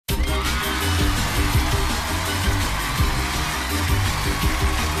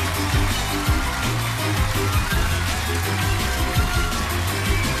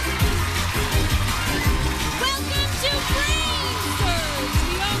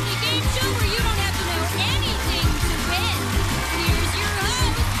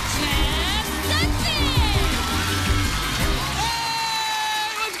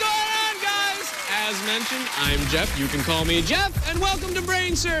Jeff. You can call me Jeff. And welcome to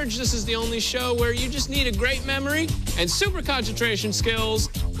Brainsurge. This is the only show where you just need a great memory and super concentration skills.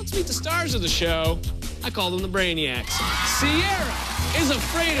 Let's meet the stars of the show. I call them the Brainiacs. Siera is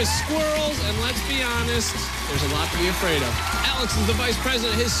afraid of squirrels, and let's be honest, there's a lot to be afraid of. Alex is the vice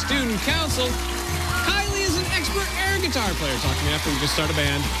president of his student council. Kylie is an expert air guitar player. Talk to me after we can start a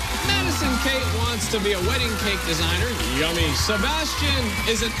band. Madison-Kate wants to be a wedding cake designer. Yummy.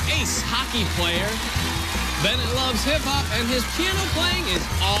 Sebastian is an ace hockey player. Bennett loves hip-hop, and his piano playing is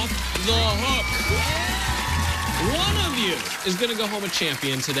off the hook. One of you is going to go home a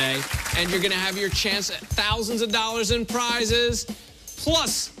champion today, and you're going to have your chance at thousands of dollars in prizes,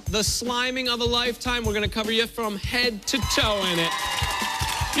 plus the sliming of a lifetime. We're going to cover you from head to toe in it.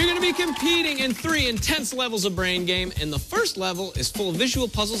 You're going to be competing in 3 intense levels of brain game, and the first level is full of visual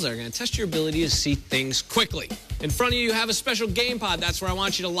puzzles that are going to test your ability to see things quickly. In front of you have a special game pod. That's where I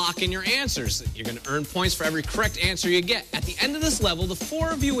want you to lock in your answers. You're going to earn points for every correct answer you get. At the end of this level, the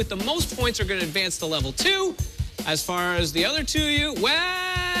 4 of you with the most points are going to advance to level 2. As far as the other 2 of you,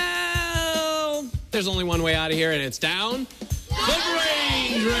 well, there's only one way out of here, and it's down the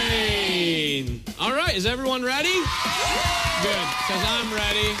brain drain. All right, is everyone ready? Good, because I'm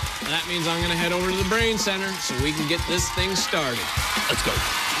ready. That means I'm going to head over to the Brain Center so we can get this thing started. Let's go.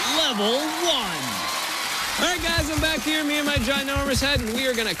 Level 1. All right, guys, I'm back here, me and my ginormous head, and we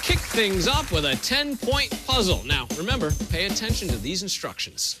are going to kick things off with a 10-point puzzle. Now, remember, pay attention to these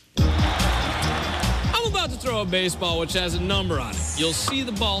instructions. I'm about to throw a baseball which has a number on it. You'll see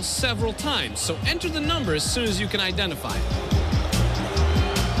the ball several times, so enter the number as soon as you can identify it.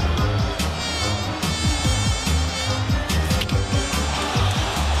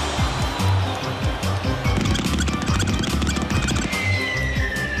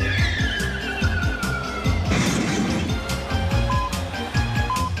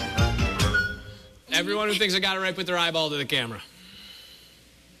 Everyone who thinks I got it right, put their eyeball to the camera.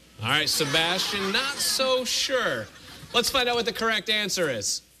 All right, Sebastian, not so sure. Let's find out what the correct answer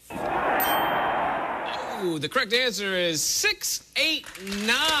is. Oh, the correct answer is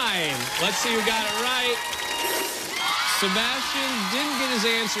 689. Let's see who got it right. Sebastian didn't get his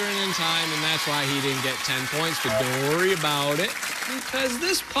answer in time, and that's why he didn't get 10 points, but don't worry about it, because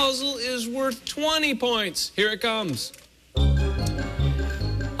this puzzle is worth 20 points. Here it comes.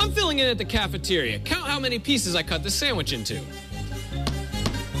 I'm filling in at the cafeteria. Count how many pieces I cut this sandwich into.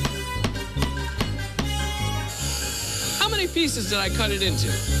 How many pieces did I cut it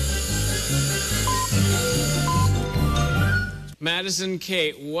into?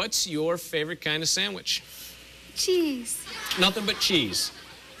 Madison-Kate, what's your favorite kind of sandwich? Cheese. Nothing but cheese.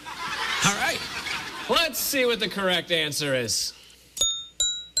 All right, let's see what the correct answer is.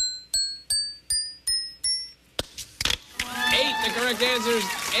 8, the correct answer is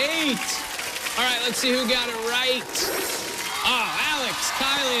 8. All right, let's see who got it right. Oh, Alex,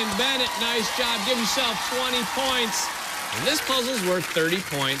 Kylie, and Bennett, nice job. Give yourself 20 points. And this puzzle's worth 30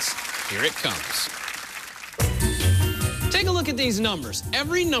 points. Here it comes. Take a look at these numbers.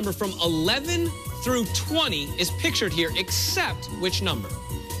 Every number from 11 through 20 is pictured here, except which number?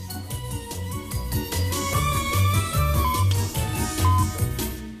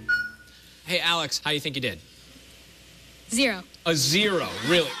 Hey, Alex, how do you think you did? 0. A 0,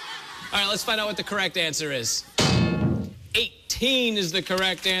 really? All right, let's find out what the correct answer is. 18 is the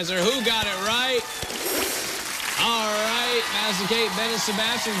correct answer. Who got it right? All right, Madison-Kate, Bennett,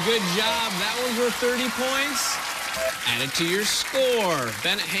 Sebastian, good job. That one's worth 30 points. Add it to your score.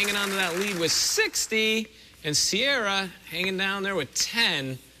 Bennett hanging on to that lead with 60, and Siera hanging down there with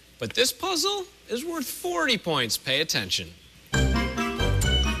 10. But this puzzle is worth 40 points. Pay attention. We're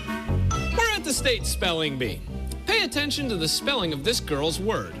at the state spelling bee. Pay attention to the spelling of this girl's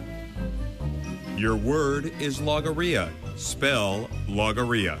word. Your word is logorrhea. Spell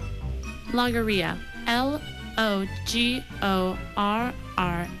logorrhea. Logorrhea.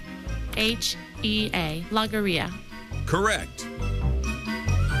 L-O-G-O-R-R-H-E-A. Logorrhea. Correct.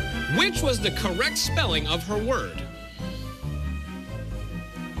 Which was the correct spelling of her word?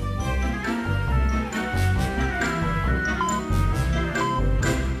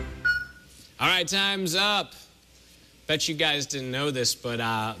 All right, time's up. Bet you guys didn't know this, but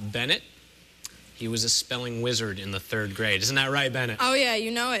Bennett, he was a spelling wizard in the 3rd grade. Isn't that right, Bennett? Oh, yeah,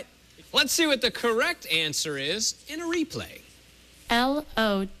 you know it. Let's see what the correct answer is in a replay.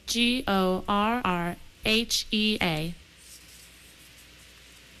 L-O-G-O-R-R-H-E-A.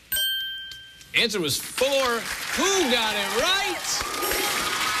 Answer was 4. Who got it right?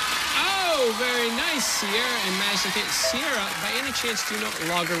 Oh, very nice, Siera and Madison-Kate. Siera, by any chance, do you know what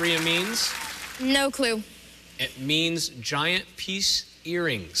logorrhea means? No clue. It means giant piece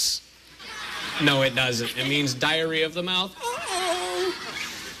earrings. No, it doesn't. It means diarrhea of the mouth.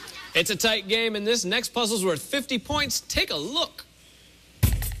 It's a tight game, and this next puzzle's worth 50 points. Take a look.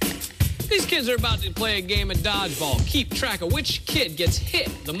 These kids are about to play a game of dodgeball. Keep track of which kid gets hit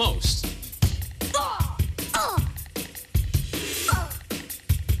the most.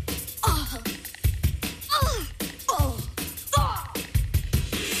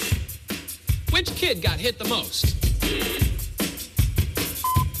 Which kid got hit the most?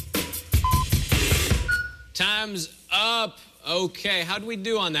 Time's up. Okay, how'd we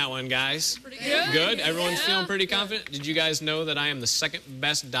do on that one, guys? Pretty good. Good? Everyone's feeling pretty confident? Did you guys know that I am the second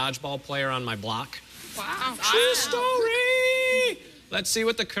best dodgeball player on my block? Wow. True story! Let's see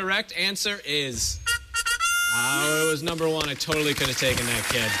what the correct answer is. Oh, it was number one. I totally could have taken that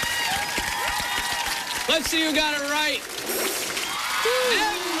kid. Let's see who got it right.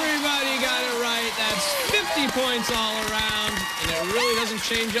 Everybody got it right. That's 50 points all around. And it really doesn't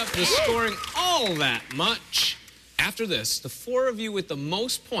change up the scoring all that much. After this, the four of you with the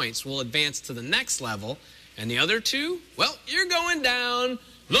most points will advance to the next level. And the other two, well, you're going down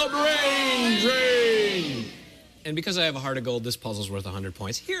the brain drain. And because I have a heart of gold, this puzzle's worth 100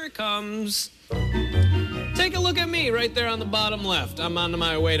 points. Here it comes. Take a look at me right there on the bottom left. I'm on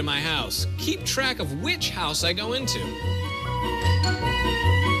my way to my house. Keep track of which house I go into.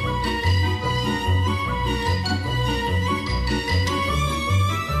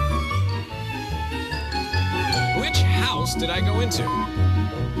 Which house did I go into?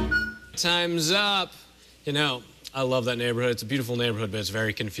 Time's up. You know, I love that neighborhood. It's a beautiful neighborhood, but it's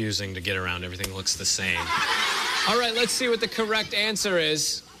very confusing to get around. Everything looks the same. All right, let's see what the correct answer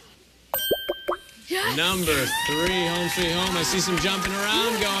is. Yes. Number 3, Home Sweet Home. I see some jumping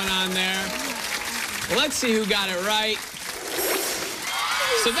around going on there. Let's see who got it right.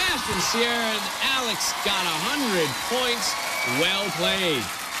 Sebastian, Siera, and Alex got 100 points. Well played.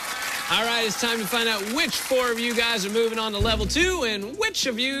 All right, it's time to find out which four of you guys are moving on to level 2 and which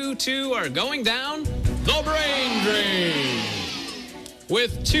of you two are going down the brain drain.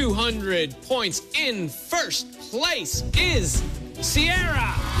 With 200 points in first place is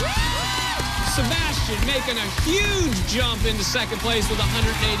Siera. Sebastian making a huge jump into second place with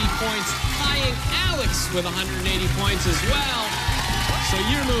 180 points, tying Alex with 180 points as well. So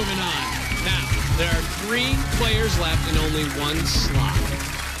you're moving on. Now, there are 3 players left and only 1 slot.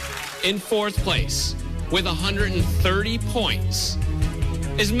 In fourth place, with 130 points,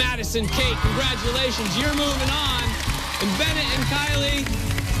 is Madison-Kate. Congratulations, you're moving on. And Bennett and Kylie,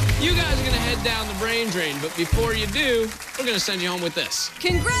 you guys are going to head down the brain drain. But before you do, we're going to send you home with this.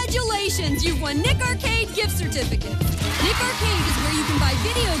 Congratulations, you've won Nick Arcade gift certificates. Nick Arcade is where you can buy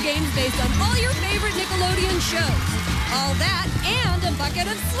video games based on all your favorite Nickelodeon shows. All that and a bucket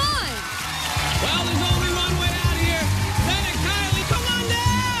of slime. Well, there's only one way out of here. Bennett, Kylie, come on down!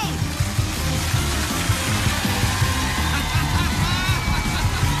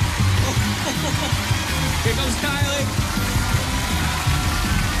 Here comes Kylie.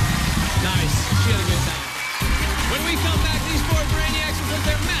 Nice. She had a good time. When we come back, these 4 Brainiacs will put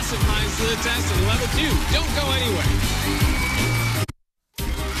their massive minds to the test in level 2. Don't go anywhere.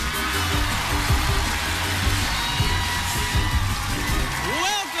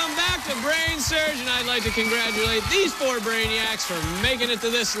 Welcome back to Brainsurge, and I'd like to congratulate these 4 Brainiacs for making it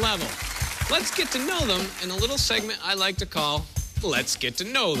to this level. Let's get to know them in a little segment I like to call Let's Get to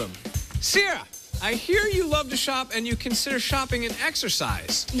Know Them. Siera, I hear you love to shop and you consider shopping an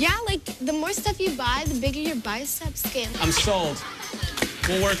exercise. Yeah, like the more stuff you buy, the bigger your biceps get. I'm sold.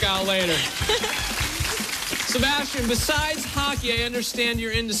 We'll work out later. Sebastian, besides hockey, I understand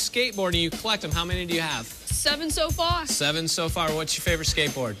you're into skateboarding. You collect them. How many do you have? 7 so far. 7 so far. What's your favorite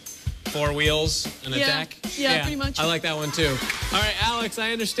skateboard? 4 wheels and a deck? Yeah, pretty much. I like that one too. All right, Alex,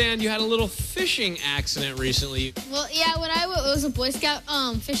 I understand you had a little fishing accident recently. Well, yeah, it was a Boy Scout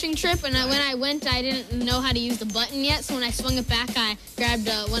fishing trip, and when I went, I didn't know how to use the button yet, so when I swung it back, I grabbed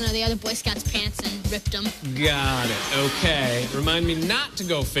one of the other Boy Scouts' pants and ripped them. Got it. Okay. Remind me not to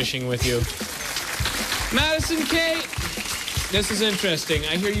go fishing with you. Madison-Kate, this is interesting.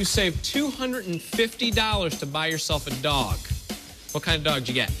 I hear you saved $250 to buy yourself a dog. What kind of dog did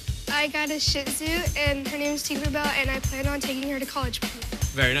you get? I got a Shih Tzu, and her name's Tinkerbell, and I plan on taking her to college.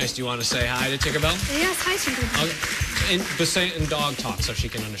 Very nice. Do you want to say hi to Tinkerbell? Yes, hi, Tinkerbell. But say it in dog talk so she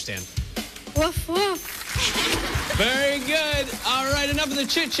can understand. Woof, woof. Very good. All right, enough of the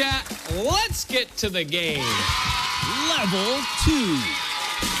chit-chat. Let's get to the game. Level 2.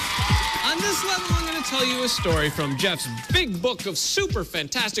 On this level, I'm going to tell you a story from Jeff's big book of super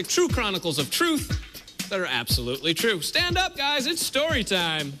fantastic true chronicles of truth that are absolutely true. Stand up, guys. It's story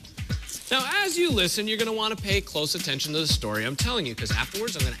time. Now, as you listen, you're going to want to pay close attention to the story I'm telling you, because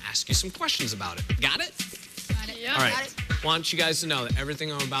afterwards I'm going to ask you some questions about it. Got it? Got it. Yeah. All right. Got it. I want you guys to know that everything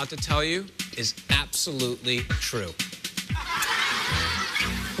I'm about to tell you is absolutely true.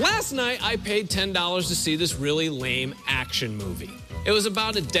 Last night, I paid $10 to see this really lame action movie. It was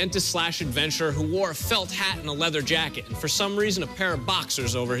about a dentist/adventurer who wore a felt hat and a leather jacket, and for some reason, a pair of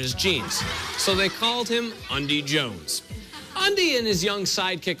boxers over his jeans. So they called him Undy Jones. Undy and his young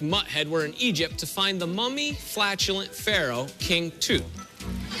sidekick Mutthead were in Egypt to find the mummy, flatulent pharaoh, King Tut.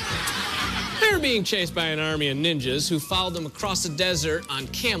 They were being chased by an army of ninjas who followed them across the desert on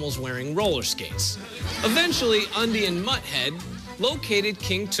camels wearing roller skates. Eventually, Undy and Mutthead located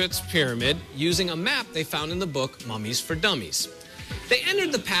King Tut's pyramid using a map they found in the book Mummies for Dummies. They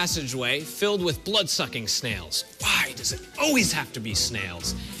entered the passageway filled with blood-sucking snails. Why does it always have to be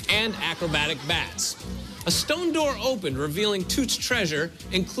snails? And acrobatic bats. A stone door opened, revealing Tut's treasure,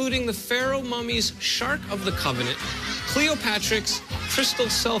 including the pharaoh mummy's Shark of the Covenant, Cleopatra's crystal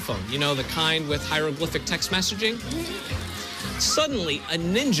cell phone, you know, the kind with hieroglyphic text messaging. Suddenly, a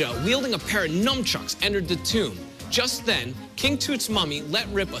ninja wielding a pair of nunchucks entered the tomb. Just then, King Tut's mummy let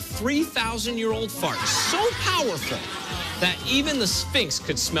rip a 3,000-year-old fart so powerful that even the Sphinx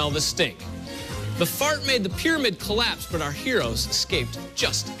could smell the stink. The fart made the pyramid collapse, but our heroes escaped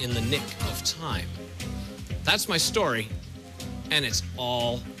just in the nick of time. That's my story, and it's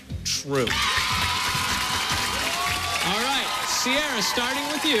all true. All right, Siera, starting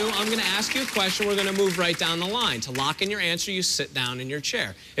with you, I'm going to ask you a question. We're going to move right down the line. To lock in your answer, you sit down in your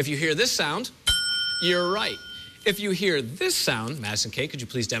chair. If you hear this sound, you're right. If you hear this sound, Madison-Kate, could you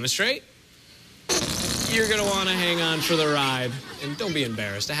please demonstrate? You're going to want to hang on for the ride. And don't be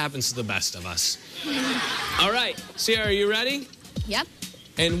embarrassed. It happens to the best of us. All right, Siera, are you ready? Yep.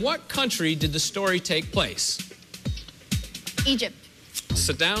 In what country did the story take place? Egypt.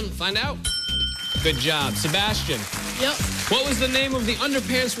 Sit down, find out. Good job. Sebastian. Yep. What was the name of the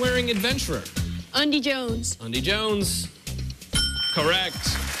underpants-wearing adventurer? Undy Jones. Undy Jones.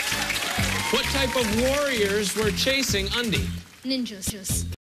 Correct. What type of warriors were chasing Undy? Ninjas.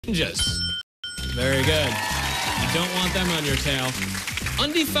 Ninjas. Very good. You don't want them on your tail.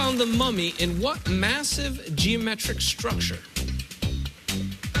 Undy found the mummy in what massive geometric structure?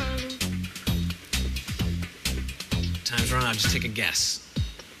 Time's run out. Just take a guess.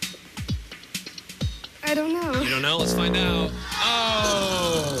 I don't know. You don't know? Let's find out.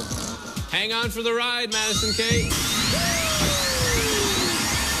 Oh! Hang on for the ride, Madison-Kate.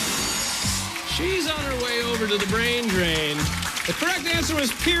 She's on her way over to the brain drain. The correct answer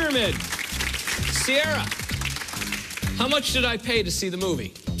was pyramid. Siera, how much did I pay to see the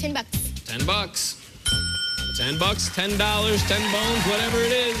movie? $10. $10. $10, $10, 10 bones, whatever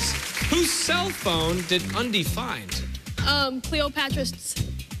it is. Whose cell phone did Undy find? Cleopatra's.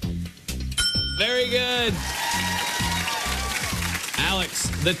 Very good. Alex,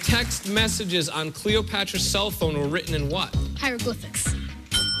 the text messages on Cleopatra's cell phone were written in what? Hieroglyphics.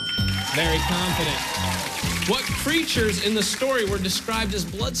 Very confident. What creatures in the story were described as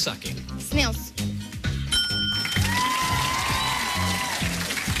blood-sucking? Snails.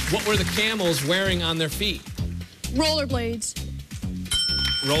 What were the camels wearing on their feet? Rollerblades.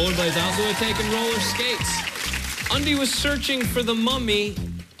 Rollerblades. I was going to take in roller skates. Undy was searching for the mummy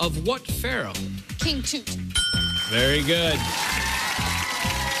of what pharaoh? King Tut. Very good.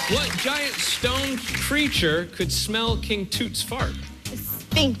 What giant stone creature could smell King Tut's fart? The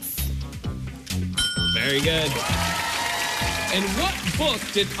Sphinx. Very good. In what book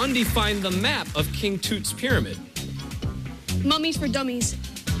did Undy find the map of King Tut's pyramid? Mummies for Dummies.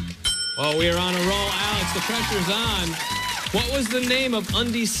 Oh, we are on a roll, Alex. The pressure's on. What was the name of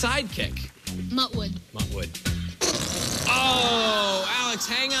Undy's sidekick? Mutwood. Mutwood. Oh, Alex,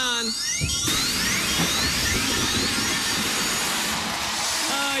 hang on.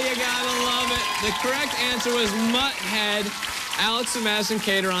 Oh, you gotta love it. The correct answer was Mutthead. Alex and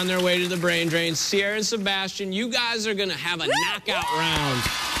Madison-Kate are on their way to the brain drain. Siera and Sebastian, you guys are gonna have a knockout round.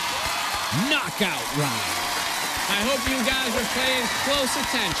 Knockout round. I hope you guys are paying close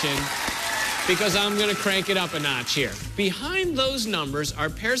attention because I'm going to crank it up a notch here. Behind those numbers are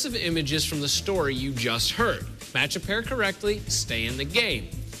pairs of images from the story you just heard. Match a pair correctly, stay in the game.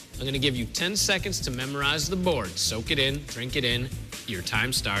 I'm going to give you 10 seconds to memorize the board. Soak it in, drink it in. Your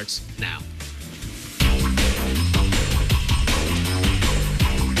time starts now.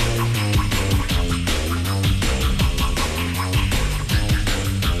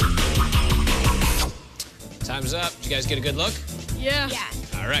 Time's up. Did you guys get a good look? Yeah.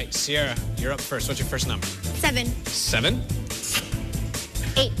 All right, Siera, you're up first. What's your first number? 7. 7.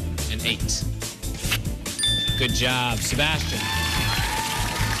 8. And 8. Good job, Sebastian.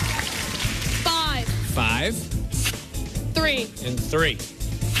 5. 3. And 3.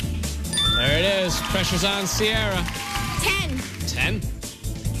 There it is. Pressure's on Siera. 10. 10.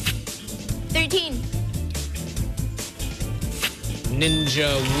 13.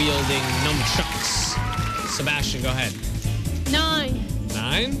 Ninja-wielding nunchucks. Sebastian, go ahead. 9.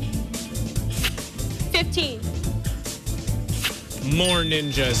 9. 15. More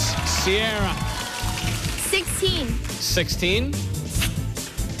ninjas. Siera. 16. 16.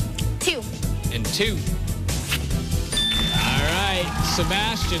 2. And 2. All right,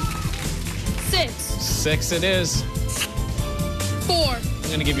 Sebastian. 6. 6 it is. 4. I'm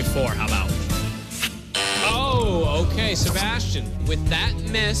going to give you 4. How about? Oh, okay, Sebastian. With that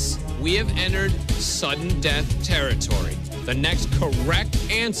miss, we have entered sudden death territory. The next correct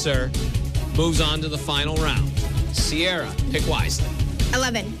answer moves on to the final round. Siera, pick wisely.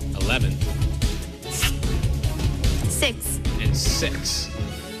 11. 11. 6. And 6.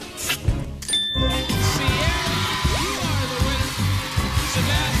 Siera, you are the winner.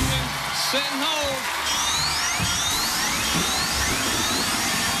 Sebastian, sit and hold.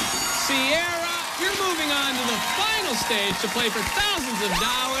 Siera, you're moving on to the final stage to play for thousands of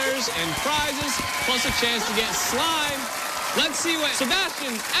dollars and prizes, plus a chance to get slime. Let's see what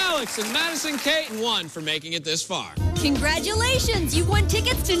Sebastian, Alex, and Madison-Kate won for making it this far. Congratulations! You won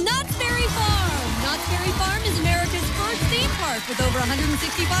tickets to Knott's Berry Farm! Knott's Berry Farm is America's first theme park with over 165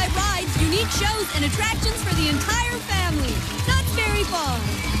 rides, unique shows, and attractions for the entire family. Knott's Berry Farm.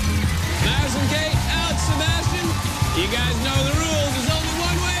 Madison-Kate, Alex, Sebastian, you guys know the rules. There's only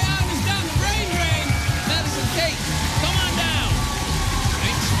one way out. It's down the brain drain. Madison-Kate, come on down.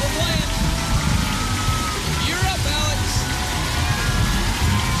 Thanks for playing. You're up, Alex.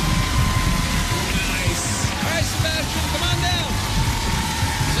 Nice. All right, Sebastian, come on down.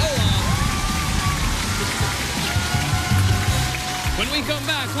 So long. When we come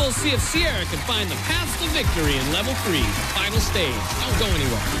back, we'll see if Siera can find the paths to victory in level 3, the final stage. Don't go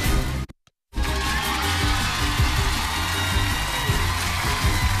anywhere.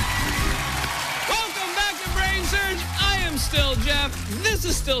 Still Jeff, this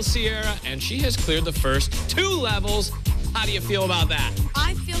is still Siera, and she has cleared the first 2 levels. How do you feel about that?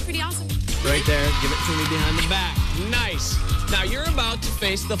 I feel pretty awesome. Right there, give it to me behind the back. Nice. Now you're about to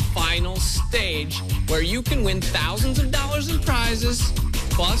face the final stage where you can win thousands of dollars in prizes,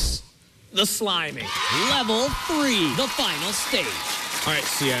 plus the sliming. Level 3, the final stage. All right,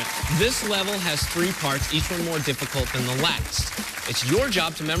 Siera, this level has 3 parts, each one more difficult than the last. It's your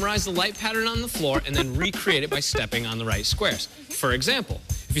job to memorize the light pattern on the floor and then recreate it by stepping on the right squares. For example,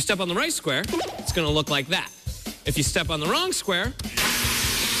 if you step on the right square, it's going to look like that. If you step on the wrong square,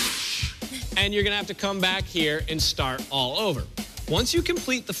 and you're going to have to come back here and start all over. Once you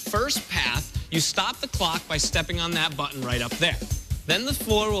complete the first path, you stop the clock by stepping on that button right up there. Then the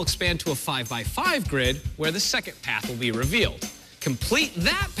floor will expand to a 5x5 grid where the second path will be revealed. Complete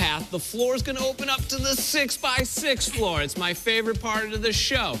that path, the floor is going to open up to the 6x6 floor. It's my favorite part of the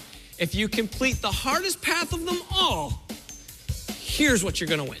show. If you complete the hardest path of them all, here's what you're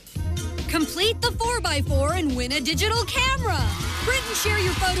going to win. Complete the 4x4 and win a digital camera. Print and share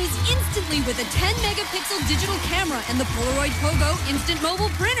your photos instantly with a 10-megapixel digital camera and the Polaroid Pogo Instant Mobile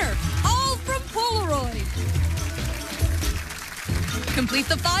Printer, all from Polaroid. Complete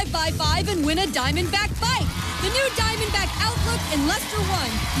the 5x5 and win a Diamondback bike. The new Diamondback Outlook and Luster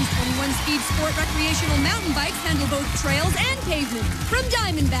One. These 21-speed sport recreational mountain bikes handle both trails and pavement from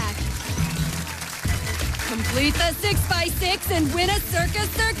Diamondback. Complete the 6x6 and win a Circus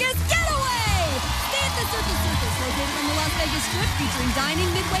Getaway! Stay at the Circus located on the Las Vegas Strip, featuring dining,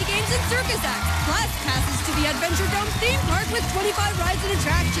 midway games, and circus acts. Plus, passes to the Adventure Dome theme park with 25 rides and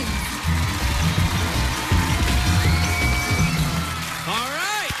attractions. All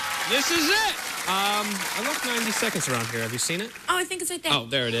right, this is it. I left 90 seconds around here. Have you seen it? Oh, I think it's right there. Oh,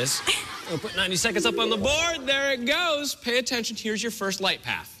 there it is. We'll put 90 seconds up on the board. There it goes. Pay attention. Here's your first light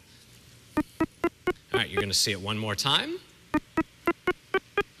path. All right, you're going to see it one more time.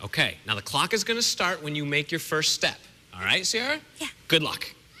 Okay, now the clock is going to start when you make your first step. All right, Siera? Yeah. Good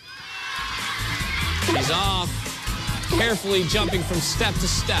luck. He's off. Carefully jumping from step to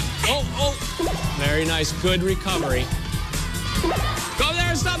step. Oh. Very nice. Good recovery. Go there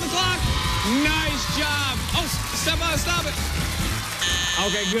and stop the clock. Nice job. Oh, step on, stop it.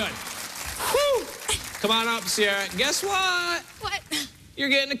 Okay, good. Whew. Come on up, Siera. Guess what? What? You're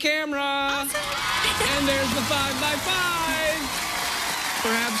getting a camera. Awesome. And there's the 5x5.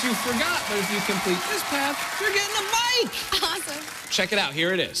 Perhaps you forgot, but if you complete this path, you're getting a bike. Awesome. Check it out.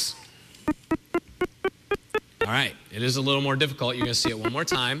 Here it is. All right. It is a little more difficult. You're going to see it one more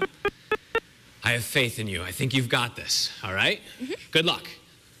time. I have faith in you. I think you've got this. All right? Good luck.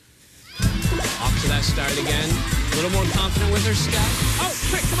 Off to that start again. A little more confident with her step. Oh,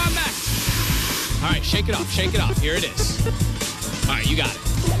 quick, come on back. All right, shake it off, shake it off. Here it is. All right, you got it.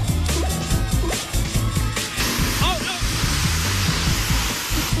 Oh, no.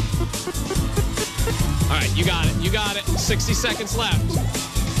 All right, you got it, you got it. 60 seconds left.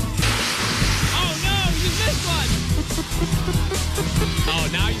 Oh, no, you missed one. Oh,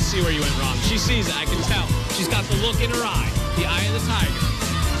 now you see where you went wrong. She sees it, I can tell. She's got the look in her eye, the eye of the tiger.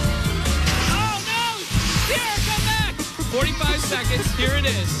 Oh, no! Here, come back! 45 seconds, here it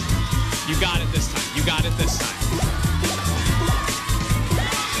is. You got it this time, you got it this time.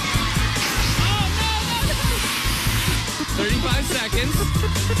 Oh, no, no, no! 35 seconds.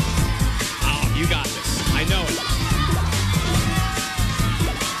 Oh, you got this, I know it.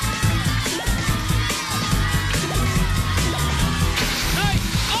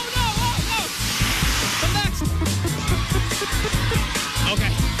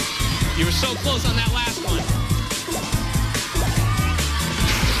 You were so close on that last one.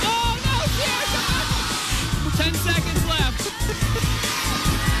 Oh, no, Siera, come on. 10 seconds left.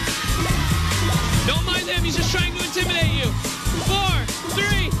 Don't mind him. He's just trying to intimidate you. 4,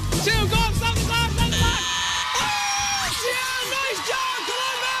 3, 2, go. Stop the clock. Stop the clock. Oh, Siera, nice job. Come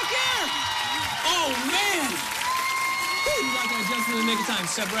on back here. Oh, man. Whew, you got that just in the nick of time.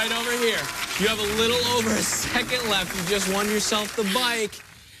 Step right over here. You have a little over a second left. You just won yourself the bike.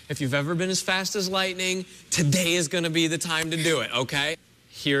 If you've ever been as fast as lightning, today is going to be the time to do it, okay?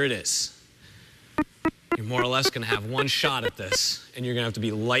 Here it is. You're more or less going to have one shot at this, and you're going to have to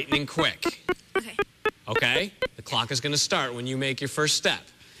be lightning quick. Okay. Okay? The clock is going to start when you make your first step.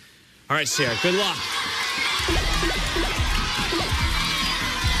 All right, Siera, good luck.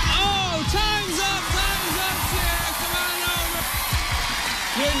 Oh, time's up, Siera. Come on over.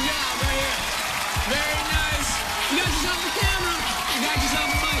 Good job right here. Very nice. You got yourself a camera. You got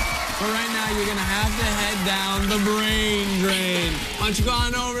yourself a mic. But right now, you're going to have to head down the brain drain. Why don't you go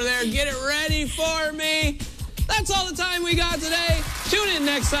on over there, get it ready for me. That's all the time we got today. Tune in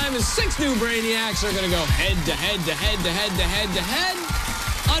next time as 6 new Brainiacs are going to go head to head to head to head to head to head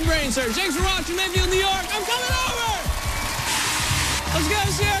on Brainsurge. Thanks for watching, Mayfield, New York. I'm coming over. Let's go,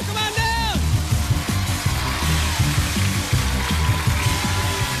 Siera. Come on down.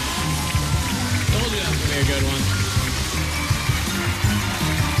 Told you that was going to be a good one.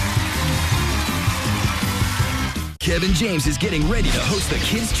 Kevin James is getting ready to host the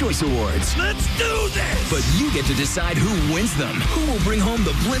Kids' Choice Awards. Let's do this! But you get to decide who wins them. Who will bring home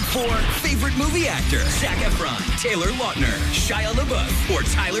the blimp for favorite movie actor? Zac Efron, Taylor Lautner, Shia LaBeouf, or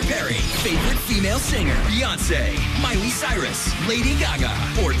Tyler Perry? Favorite female singer? Beyonce, Miley Cyrus, Lady Gaga,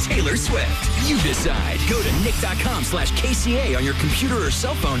 or Taylor Swift? You decide. Go to nick.com/KCA on your computer or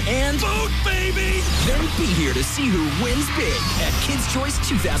cell phone and Vote, baby! then be here to see who wins big at Kids' Choice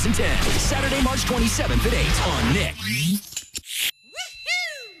 2010. Saturday, March 27th at 8 on Nick.